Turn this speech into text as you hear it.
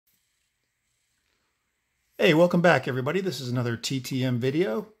Hey, welcome back, everybody. This is another TTM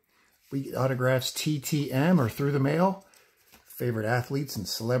video. We get autographs TTM or through the mail. Favorite athletes and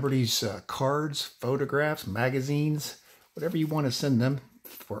celebrities, cards, photographs, magazines, whatever you want to send them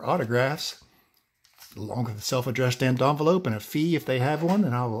for autographs, along with a self-addressed stamped envelope and a fee if they have one,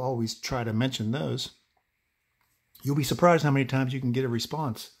 and I'll always try to mention those. You'll be surprised how many times you can get a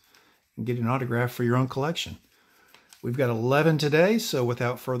response and get an autograph for your own collection. We've got 11 today, so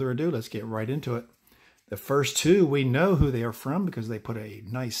without further ado, let's get right into it. The first two, we know who they are from because they put a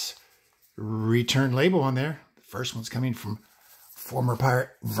nice return label on there. The first one's coming from former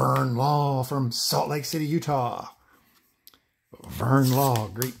Pirate Vern Law from Salt Lake City, Utah. Vern Law,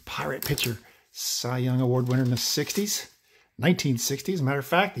 great Pirate pitcher, Cy Young Award winner in the 60s, 1960s. As a matter of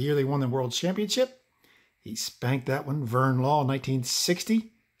fact, the year they won the World Championship, he spanked that one. Vern Law,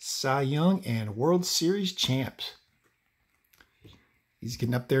 1960, Cy Young and World Series champs. He's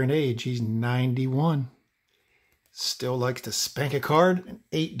getting up there in age. He's 91. Still likes to spank a card,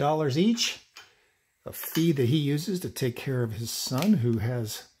 $8 each. A fee that he uses to take care of his son who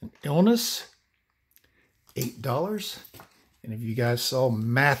has an illness, $8. And if you guys saw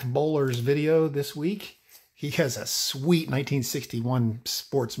Math Bowler's video this week, he has a sweet 1961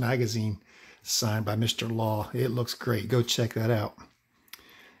 sports magazine signed by Mr. Law. It looks great. Go check that out.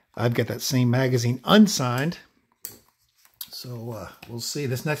 I've got that same magazine unsigned. So we'll see.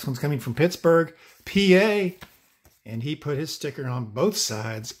 This next one's coming from Pittsburgh, PA. And he put his sticker on both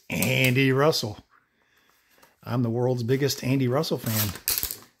sides, Andy Russell. I'm the world's biggest Andy Russell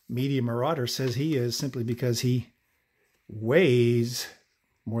fan. Media Marauder says he is simply because he weighs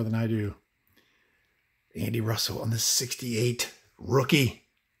more than I do. Andy Russell on the 68 rookie.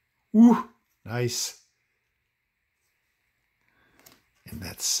 Woo, nice. And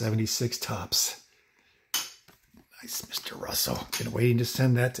that's 76 tops. Nice, Mr. Russell. Been waiting to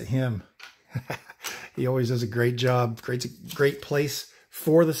send that to him. He always does a great job. Creates a great place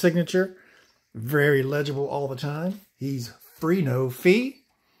for the signature. Very legible all the time. He's free, no fee.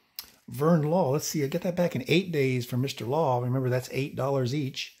 Vern Law. Let's see. I get that back in 8 days from Mr. Law. Remember, that's $8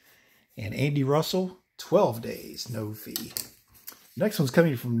 each. And Andy Russell, 12 days, no fee. Next one's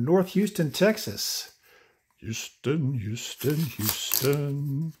coming from North Houston, Texas. Houston, Houston,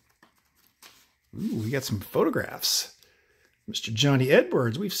 Houston. Ooh, we got some photographs. Mr. Johnny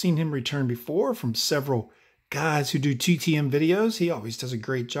Edwards, we've seen him return before from several guys who do TTM videos. He always does a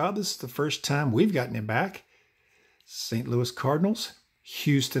great job. This is the first time we've gotten him back. St. Louis Cardinals,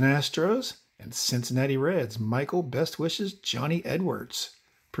 Houston Astros, and Cincinnati Reds. Michael, best wishes, Johnny Edwards.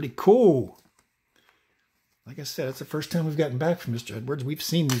 Pretty cool. Like I said, it's the first time we've gotten back from Mr. Edwards. We've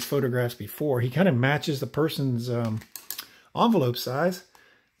seen these photographs before. He kind of matches the person's envelope size.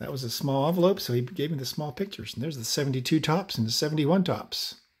 That was a small envelope, so he gave me the small pictures. And there's the 72 tops and the 71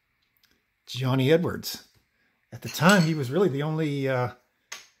 tops. Johnny Edwards. At the time, he was really the only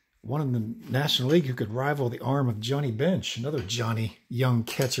one in the National League who could rival the arm of Johnny Bench, another Johnny young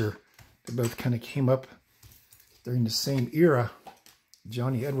catcher. They both kind of came up during the same era.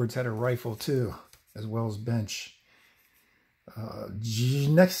 Johnny Edwards had a rifle too, as well as Bench.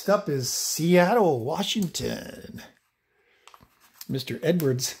 Next up is Seattle, Washington. Mr.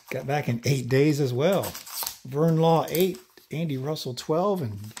 Edwards got back in 8 days as well. Vern Law, 8. Andy Russell, 12.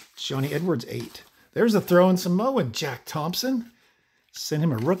 And Johnny Edwards, 8. There's a throw in Samoan, Jack Thompson. Sent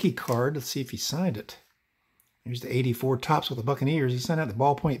him a rookie card. Let's see if he signed it. Here's the 84 tops with the Buccaneers. He signed out the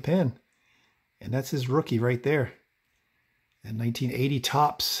ballpoint pen. And that's his rookie right there. And 1980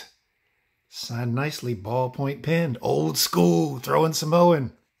 tops. Signed nicely, ballpoint pen. Old school, throwing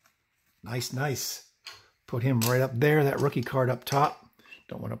Samoan. Nice, nice. Put him right up there, that rookie card up top.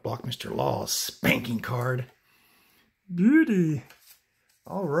 Don't want to block Mr. Law's spanking card. Beauty.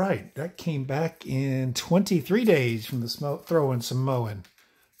 All right, that came back in 23 days from the throw-in Samoan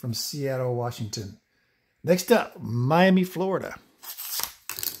from Seattle, Washington. Next up, Miami, Florida.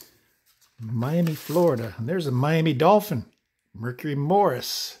 Miami, Florida. And there's a Miami Dolphin, Mercury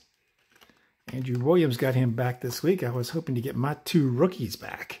Morris. Andrew Williams got him back this week. I was hoping to get my 2 rookies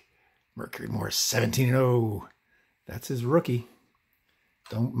back. Mercury Morris, 17-0. That's his rookie.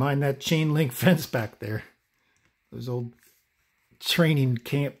 Don't mind that chain link fence back there. Those old training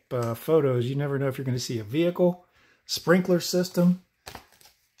camp photos. You never know if you're going to see a vehicle, sprinkler system,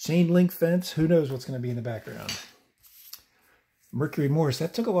 chain link fence. Who knows what's going to be in the background. Mercury Morris,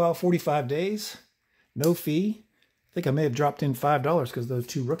 that took a while, 45 days. No fee. I think I may have dropped in $5 because of those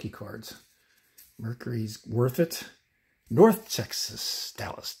 2 rookie cards. Mercury's worth it. North Texas,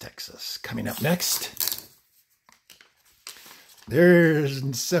 Dallas, Texas. Coming up next.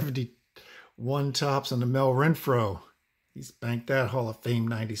 There's 71 tops on the Mel Renfro. He's banked that Hall of Fame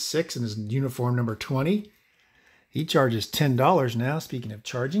 96 in his uniform number 20. He charges $10 now, speaking of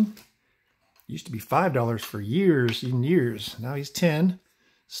charging. Used to be $5 for years and years. Now he's 10.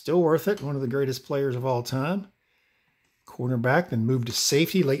 Still worth it. One of the greatest players of all time. Cornerback, then moved to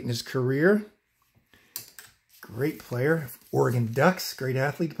safety late in his career. Great player. Oregon Ducks, great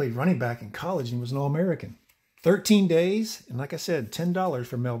athlete. Played running back in college and was an All-American. 13 days, and like I said, $10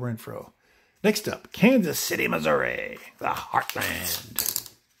 for Mel Renfro. Next up, Kansas City, Missouri, the Heartland.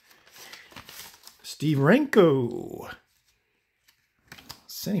 Steve Renko.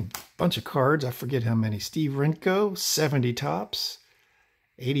 Sent him a bunch of cards. I forget how many. Steve Renko, 70 tops.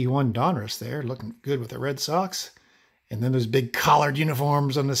 81 Donruss there, looking good with the Red Sox. And then those big collared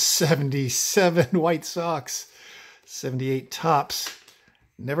uniforms on the 77 White Sox. 78 tops.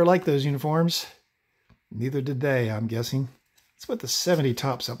 Never liked those uniforms. Neither did they, I'm guessing. Let's put the 70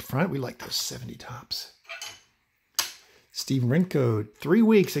 tops up front. We like those 70 tops. Steve Renko, 3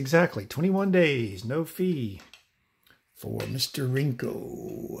 weeks exactly. 21 days, no fee for Mr.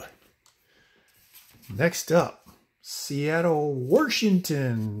 Renko. Next up, Seattle,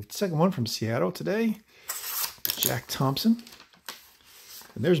 Washington. Second one from Seattle today. Jack Thompson.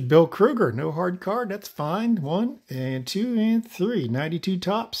 And there's Bill Krueger. No hard card. That's fine. 1 and 2 and 3. 92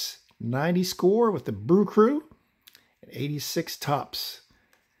 tops. 90 score with the Brew Crew. And 86 tops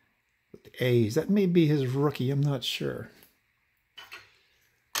with the A's. That may be his rookie. I'm not sure.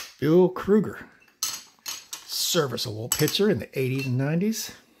 Bill Krueger. Serviceable pitcher in the 80s and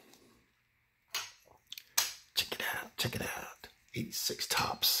 90s. Check it out. Check it out. 86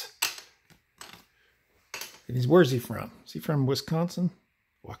 tops. And where's he from? Is he from Wisconsin?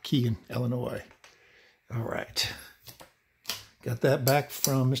 Waukegan, Illinois. All right. Got that back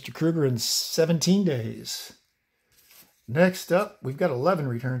from Mr. Krueger in 17 days. Next up, we've got 11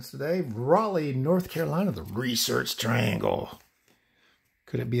 returns today. Raleigh, North Carolina, the Research Triangle.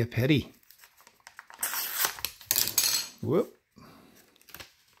 Could it be a Petty? Whoop.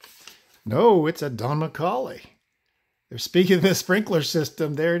 No, it's a Don McCauley. They're speaking of the sprinkler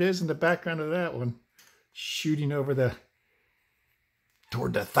system. There it is in the background of that one. Shooting over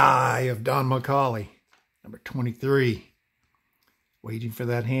toward the thigh of Don McCauley. Number 23. Waiting for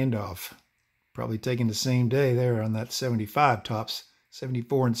that handoff. Probably taking the same day there on that 75 tops.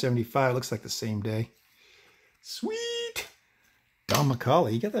 74 and 75 looks like the same day. Sweet. Don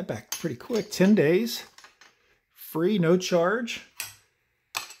McCauley, you got that back pretty quick. 10 days. Free, no charge.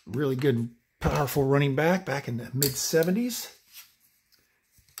 Really good, powerful running back in the mid-70s.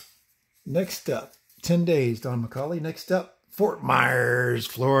 Next up, 10 days, Don McCauley. Next up, Fort Myers,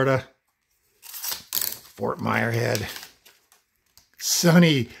 Florida. Fort Myerhead.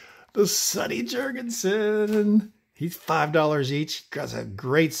 Sonny, the Sonny Jurgensen. He's $5 each. Got a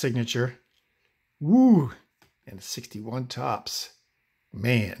great signature. Woo! And 61 tops.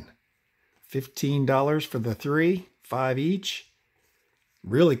 Man. $15 for the 3. 5 each.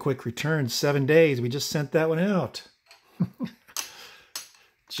 Really quick return. 7 days. We just sent that one out.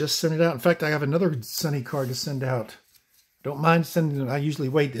 Just sent it out. In fact, I have another Sonny card to send out. Don't mind sending them. I usually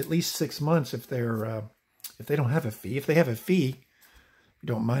wait at least 6 months if they don't have a fee. If they have a fee, we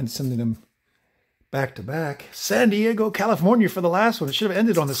don't mind sending them back to back. San Diego, California for the last one. It should have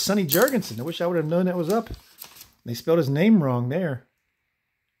ended on the Sonny Jurgensen. I wish I would have known that was up. They spelled his name wrong there.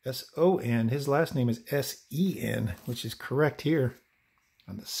 S-O-N. His last name is S-E-N, which is correct here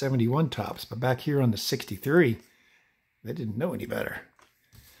on the 71 tops. But back here on the 63, they didn't know any better.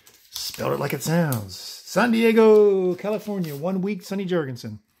 Spelled it like it sounds. San Diego, California, 1 week, Sonny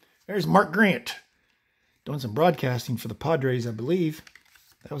Jurgensen. There's Mark Grant. Doing some broadcasting for the Padres, I believe.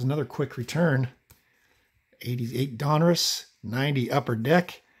 That was another quick return. 88 Donruss, 90 Upper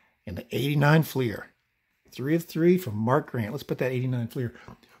Deck, and the 89 Fleer. 3 of 3 from Mark Grant. Let's put that 89 Fleer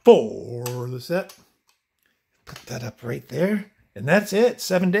for the set. Put that up right there. And that's it.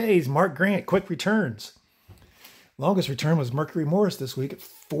 7 days. Mark Grant, quick returns. Longest return was Mercury Morris this week at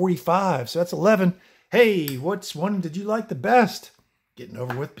 45. So that's 11. Hey, which one did you like the best? Getting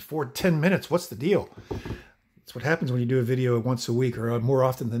over with before 10 minutes. What's the deal? That's what happens when you do a video once a week or more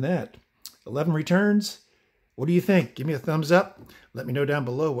often than that. 11 returns. What do you think? Give me a thumbs up. Let me know down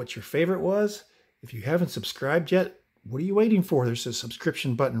below what your favorite was. If you haven't subscribed yet, what are you waiting for? There's a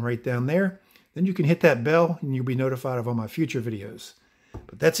subscription button right down there. Then you can hit that bell and you'll be notified of all my future videos.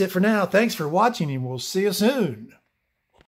 But that's it for now. Thanks for watching and we'll see you soon.